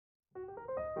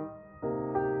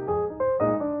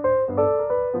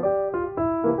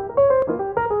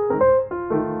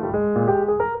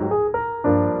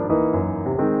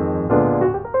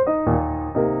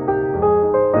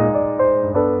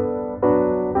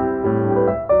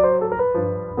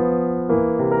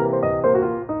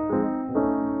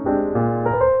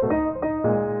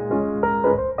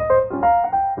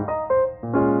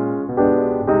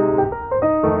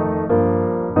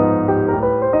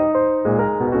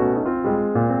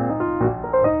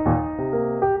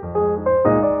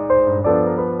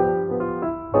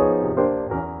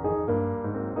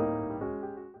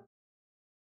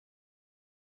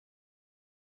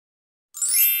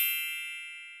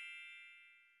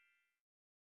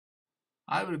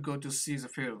I will go to see the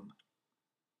film.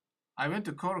 I went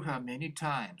to call her many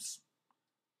times.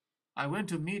 I went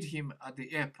to meet him at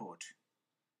the airport.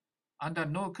 Under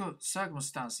no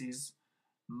circumstances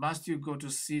must you go to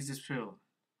see this film.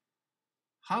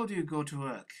 How do you go to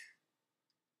work?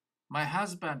 My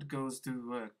husband goes to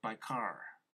work by car.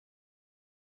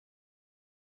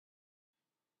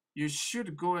 You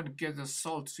should go and get the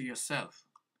salt yourself.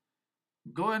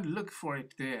 Go and look for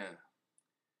it there.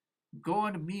 Go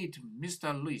and meet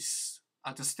Mr. Lewis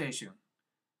at the station.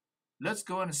 Let's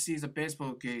go and see the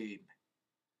baseball game.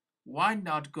 Why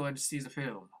not go and see the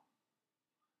film?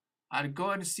 I'll go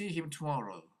and see him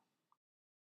tomorrow.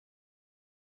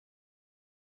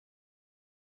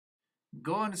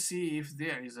 Go and see if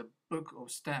there is a book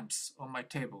of stamps on my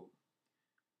table.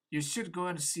 You should go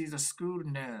and see the school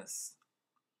nurse.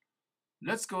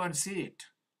 Let's go and see it.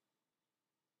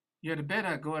 You'd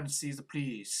better go and see the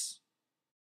police.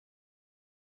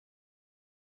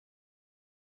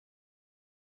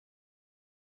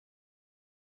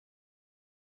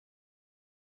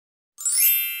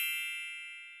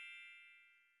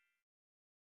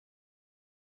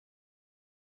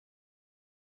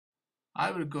 I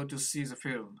will go to see the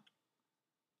film.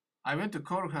 I went to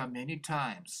call her many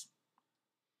times.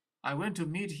 I went to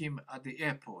meet him at the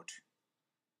airport.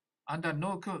 Under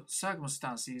no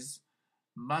circumstances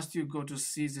must you go to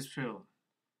see this film.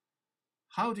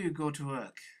 How do you go to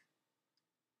work?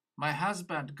 My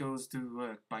husband goes to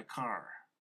work by car.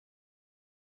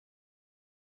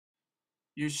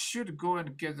 You should go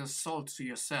and get the salt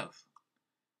yourself.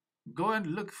 Go and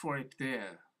look for it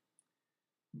there.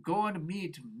 Go and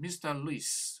meet Mr.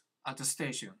 Lewis at the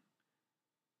station.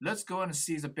 Let's go and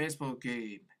see the baseball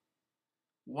game.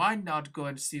 Why not go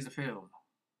and see the film?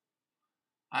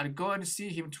 I'll go and see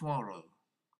him tomorrow.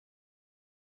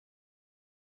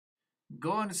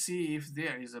 Go and see if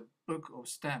there is a book of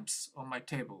stamps on my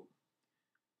table.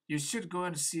 You should go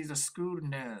and see the school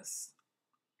nurse.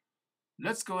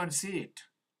 Let's go and see it.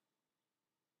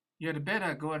 You'd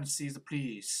better go and see the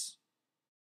police.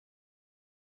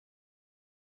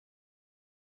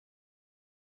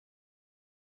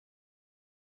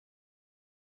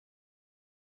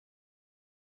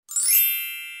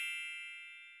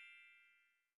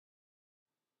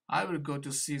 I will go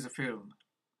to see the film.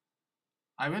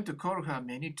 I went to call her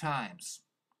many times.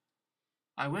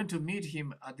 I went to meet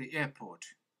him at the airport.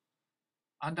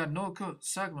 Under no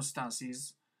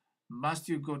circumstances must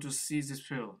you go to see this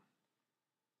film.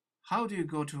 How do you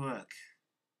go to work?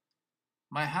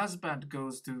 My husband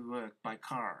goes to work by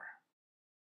car.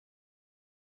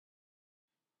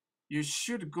 You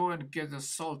should go and get the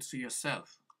salt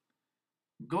yourself.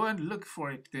 Go and look for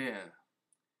it there.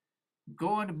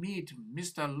 Go and meet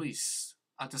Mr. Lewis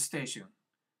at the station.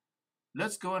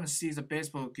 Let's go and see the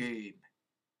baseball game.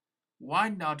 Why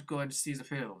not go and see the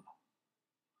film?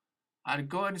 I'll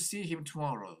go and see him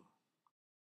tomorrow.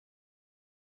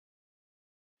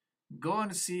 Go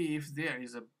and see if there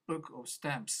is a book of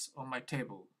stamps on my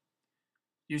table.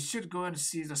 You should go and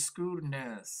see the school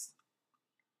nurse.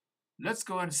 Let's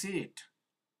go and see it.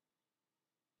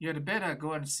 You'd better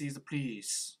go and see the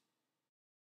police.